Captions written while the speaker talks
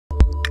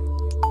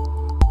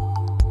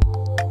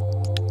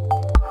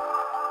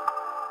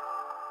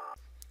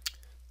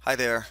Hi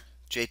there,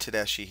 Jay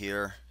Tedeschi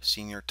here,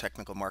 Senior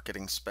Technical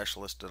Marketing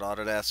Specialist at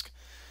Autodesk.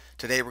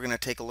 Today we're going to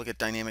take a look at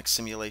dynamic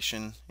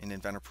simulation in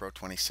Inventor Pro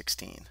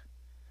 2016.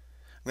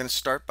 I'm going to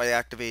start by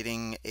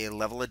activating a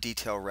level of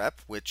detail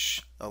rep,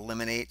 which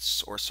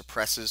eliminates or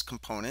suppresses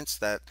components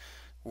that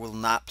will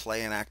not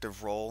play an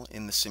active role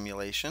in the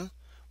simulation.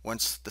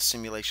 Once the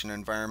simulation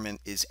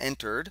environment is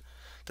entered,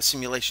 the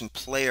simulation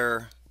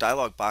player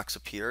dialog box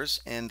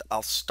appears, and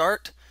I'll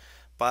start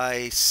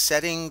by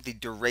setting the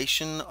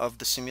duration of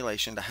the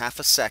simulation to half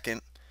a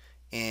second,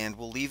 and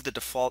we'll leave the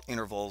default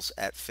intervals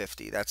at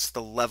 50. That's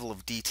the level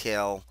of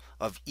detail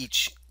of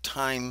each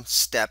time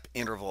step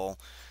interval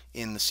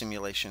in the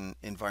simulation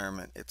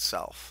environment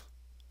itself.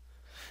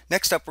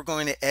 Next up, we're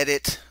going to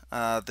edit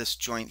this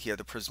joint here,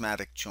 the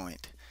prismatic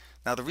joint.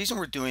 Now, the reason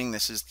we're doing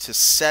this is to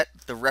set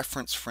the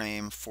reference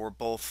frame for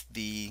both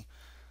the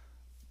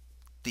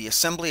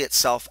assembly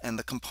itself and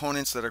the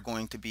components that are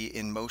going to be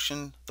in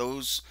motion.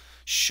 Those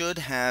should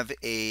have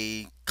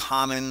a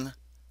common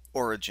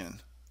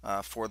origin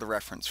for the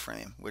reference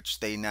frame,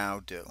 which they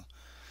now do.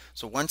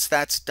 So once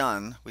that's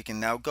done, we can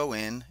now go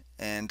in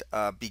and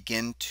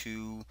begin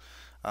to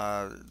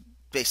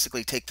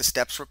basically take the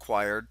steps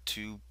required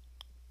to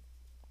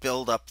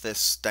build up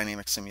this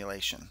dynamic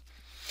simulation.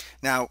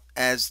 Now,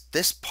 as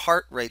this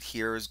part right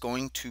here is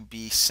going to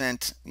be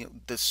sent,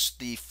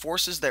 the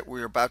forces that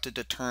we're about to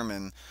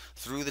determine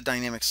through the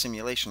dynamic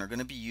simulation are going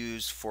to be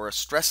used for a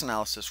stress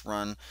analysis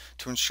run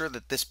to ensure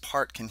that this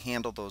part can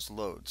handle those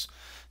loads.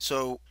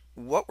 So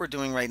what we're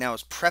doing right now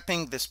is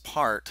prepping this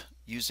part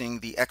using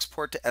the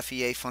export to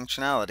FEA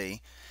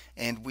functionality,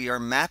 and we are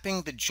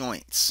mapping the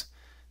joints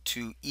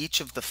to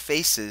each of the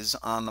faces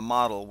on the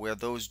model where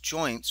those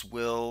joints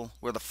where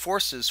the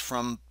forces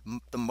from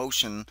the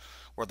motion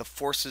or the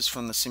forces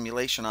from the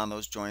simulation on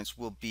those joints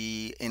will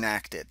be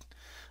enacted.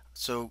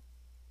 So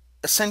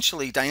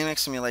essentially, dynamic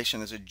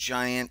simulation is a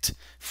giant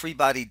free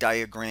body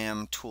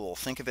diagram tool.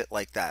 Think of it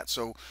like that.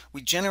 So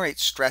we generate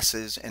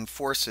stresses and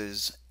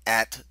forces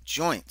at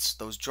joints.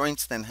 Those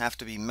joints then have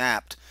to be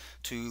mapped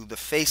to the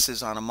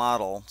faces on a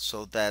model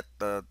so that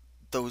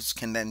those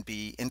can then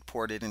be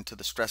imported into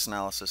the stress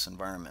analysis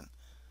environment.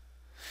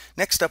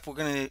 Next up, we're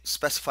going to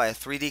specify a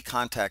 3D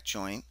contact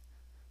joint.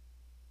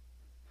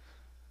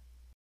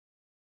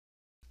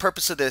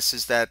 Purpose of this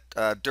is that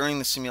during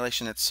the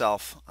simulation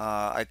itself,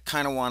 I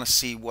kind of want to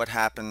see what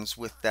happens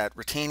with that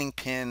retaining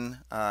pin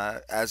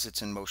as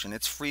it's in motion.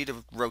 It's free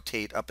to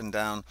rotate up and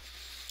down,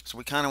 so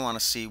we kind of want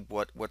to see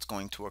what's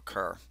going to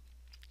occur.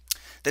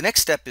 The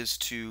next step is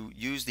to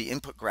use the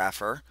input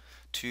grapher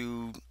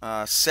to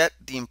set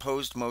the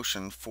imposed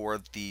motion for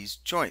these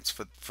joints,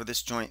 for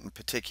this joint in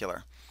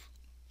particular.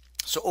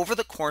 So over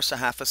the course of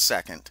half a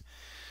second,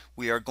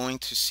 we are going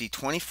to see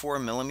 24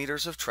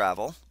 millimeters of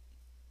travel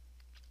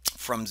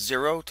from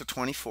 0 to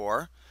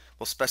 24.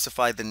 We'll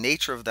specify the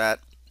nature of that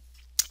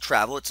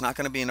travel. It's not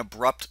going to be an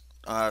abrupt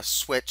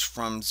switch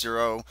from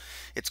 0.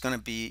 It's going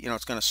to be,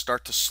 it's going to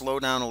start to slow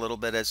down a little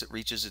bit as it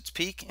reaches its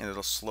peak, and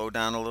it'll slow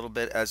down a little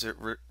bit as it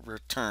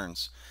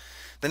returns.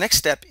 The next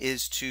step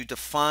is to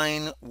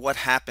define what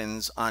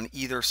happens on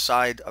either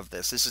side of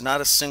this. This is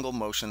not a single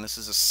motion, this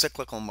is a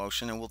cyclical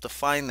motion, and we'll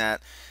define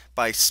that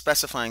by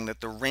specifying that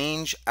the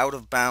range out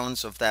of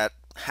bounds of that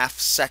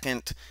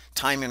half-second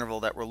time interval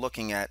that we're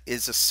looking at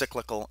is a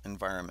cyclical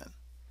environment.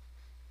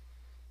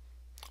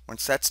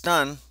 Once that's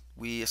done,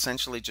 we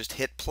essentially just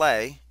hit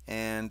play,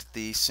 and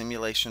the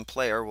simulation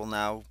player will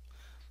now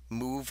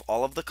move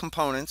all of the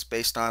components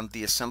based on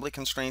the assembly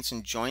constraints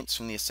and joints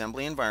from the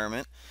assembly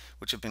environment,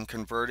 which have been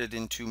converted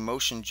into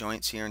motion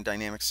joints here in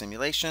dynamic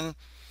simulation.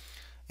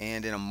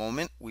 And in a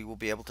moment, we will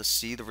be able to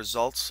see the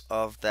results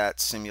of that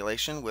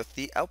simulation with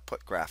the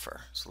output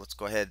grapher. So let's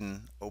go ahead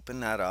and open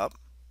that up.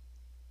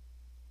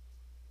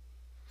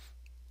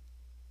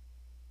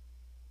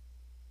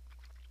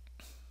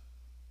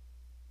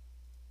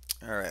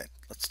 All right,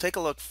 let's take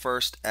a look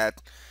first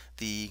at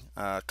the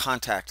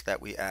contact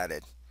that we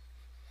added.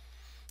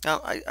 Now,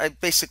 I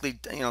basically,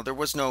 there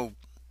was no,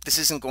 this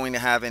isn't going to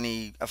have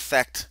any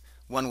effect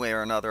one way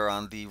or another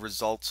on the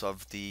results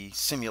of the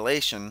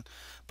simulation,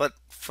 but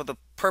for the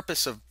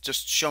purpose of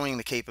just showing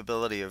the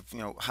capability of,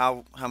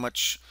 how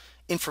much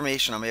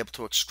information I'm able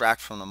to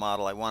extract from the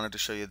model, I wanted to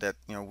show you that,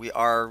 we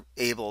are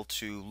able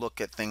to look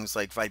at things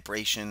like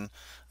vibration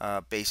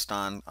based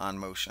on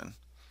motion.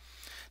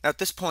 Now at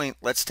this point,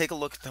 let's take a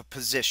look at the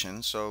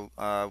position. So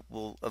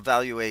we'll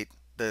evaluate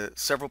the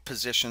several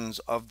positions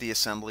of the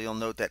assembly. You'll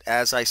note that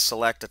as I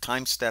select a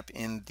time step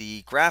in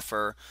the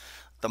grapher,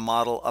 the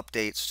model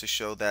updates to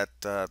show that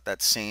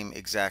that same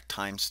exact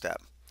time step.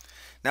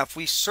 Now if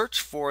we search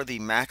for the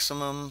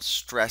maximum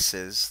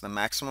stresses, the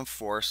maximum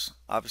force,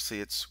 obviously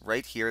it's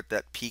right here at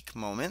that peak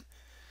moment,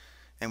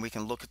 and we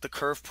can look at the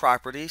curve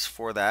properties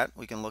for that.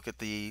 We can look at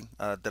the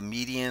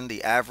median,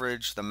 the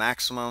average, the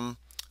maximum.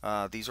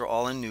 These are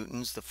all in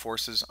newtons, the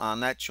forces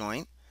on that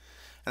joint.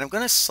 And I'm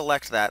going to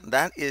select that.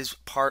 That is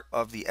part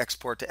of the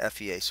export to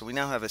FEA. So we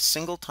now have a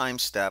single time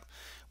step.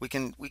 We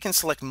can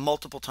select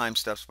multiple time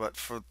steps, but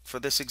for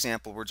this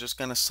example, we're just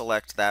going to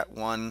select that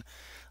one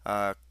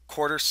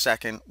quarter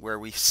second where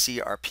we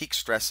see our peak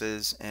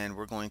stresses, and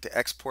we're going to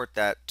export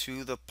that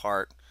to the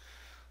part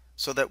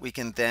so that we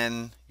can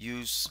then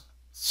use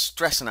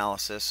stress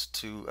analysis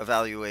to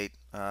evaluate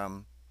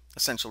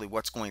essentially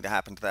what's going to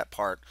happen to that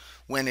part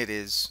when it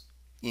is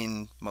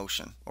in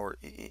motion, or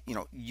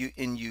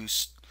in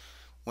use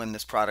when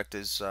this product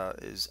is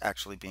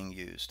actually being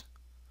used.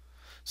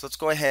 So let's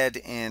go ahead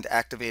and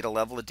activate a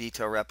level of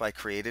detail rep I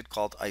created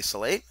called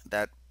Isolate.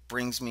 That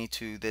brings me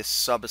to this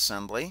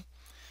subassembly.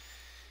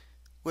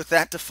 With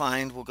that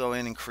defined, we'll go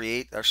in and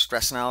create our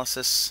stress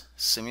analysis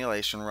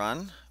simulation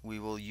run. We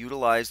will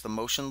utilize the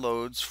motion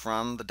loads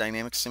from the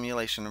dynamic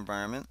simulation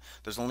environment.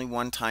 There's only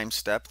one time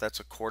step.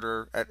 That's a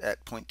quarter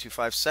at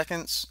 0.25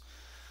 seconds.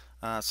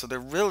 So there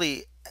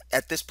really,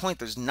 at this point,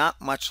 there's not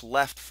much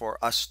left for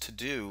us to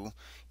do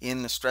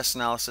in the stress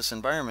analysis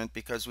environment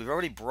because we've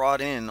already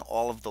brought in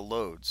all of the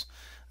loads.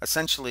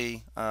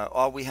 Essentially,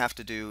 all we have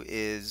to do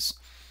is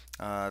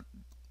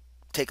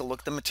take a look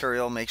at the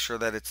material, make sure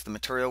that it's the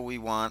material we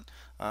want.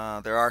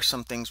 There are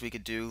some things we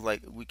could do,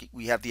 like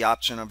we have the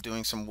option of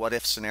doing some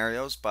what-if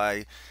scenarios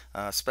by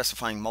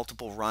specifying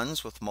multiple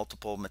runs with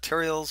multiple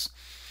materials.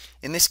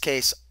 In this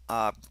case,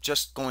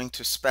 just going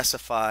to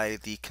specify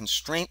the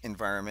constraint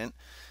environment.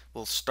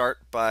 We'll start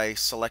by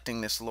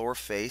selecting this lower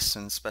face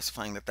and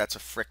specifying that that's a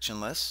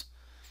frictionless.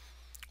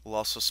 We'll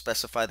also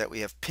specify that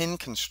we have pin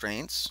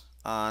constraints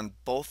on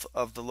both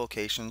of the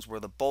locations where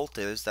the bolt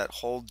is that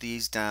hold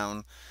these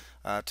down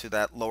to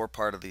that lower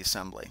part of the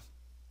assembly.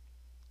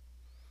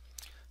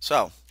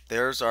 So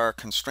there's our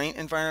constraint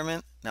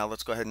environment. Now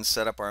let's go ahead and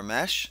set up our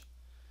mesh.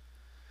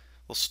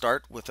 We'll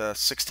start with a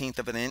 1/16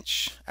 of an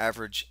inch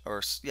average,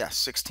 or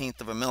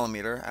 1/16 of a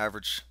millimeter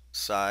average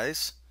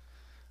size,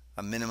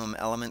 a minimum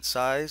element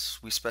size.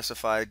 We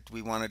specified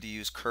we wanted to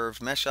use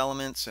curved mesh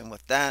elements, and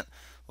with that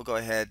we'll go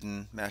ahead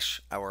and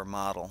mesh our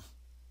model.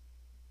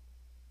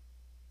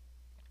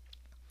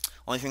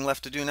 Only thing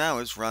left to do now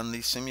is run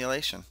the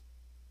simulation.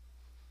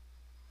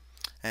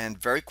 And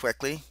very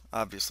quickly,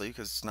 obviously,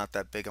 because it's not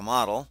that big a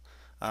model,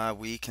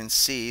 we can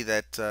see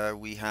that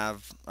we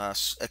have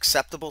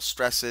acceptable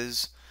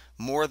stresses,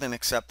 more than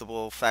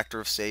acceptable factor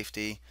of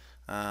safety.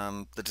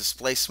 The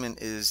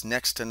displacement is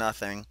next to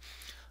nothing.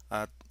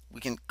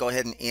 We can go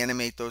ahead and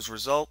animate those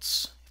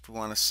results if we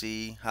want to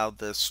see how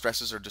the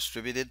stresses are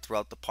distributed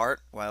throughout the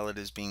part while it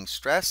is being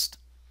stressed.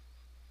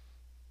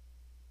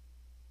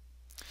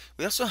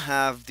 We also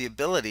have the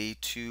ability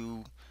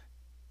to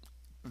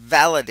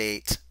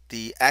validate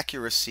the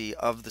accuracy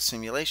of the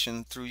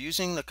simulation through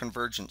using the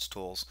convergence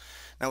tools.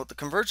 Now, what the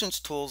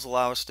convergence tools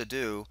allow us to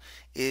do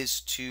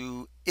is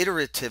to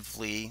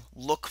iteratively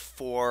look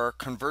for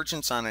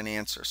convergence on an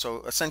answer.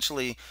 So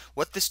essentially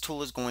what this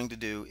tool is going to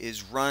do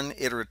is run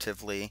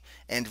iteratively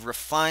and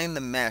refine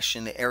the mesh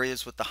in the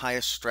areas with the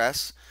highest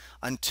stress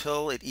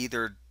until it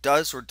either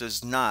does or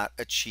does not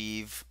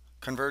achieve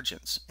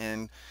convergence.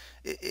 And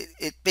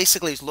it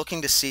basically is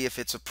looking to see if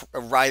it's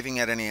arriving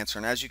at an answer.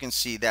 And as you can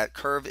see, that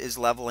curve is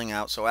leveling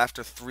out. So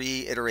after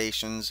 3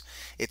 iterations,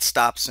 it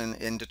stops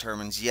and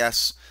determines,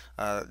 yes,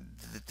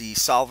 the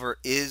solver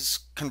is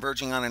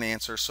converging on an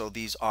answer, so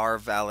these are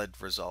valid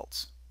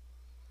results.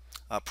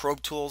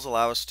 Probe tools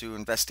allow us to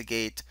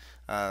investigate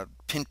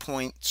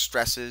pinpoint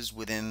stresses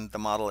within the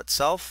model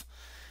itself.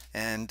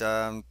 And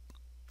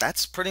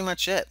that's pretty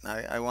much it.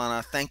 I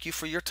want to thank you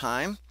for your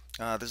time.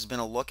 This has been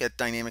a look at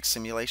dynamic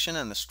simulation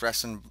and the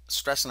stress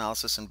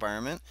analysis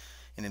environment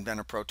in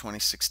Inventor Pro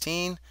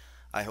 2016.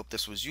 I hope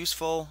this was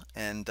useful,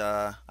 and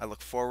I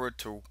look forward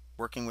to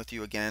working with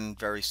you again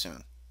very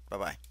soon.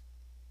 Bye-bye.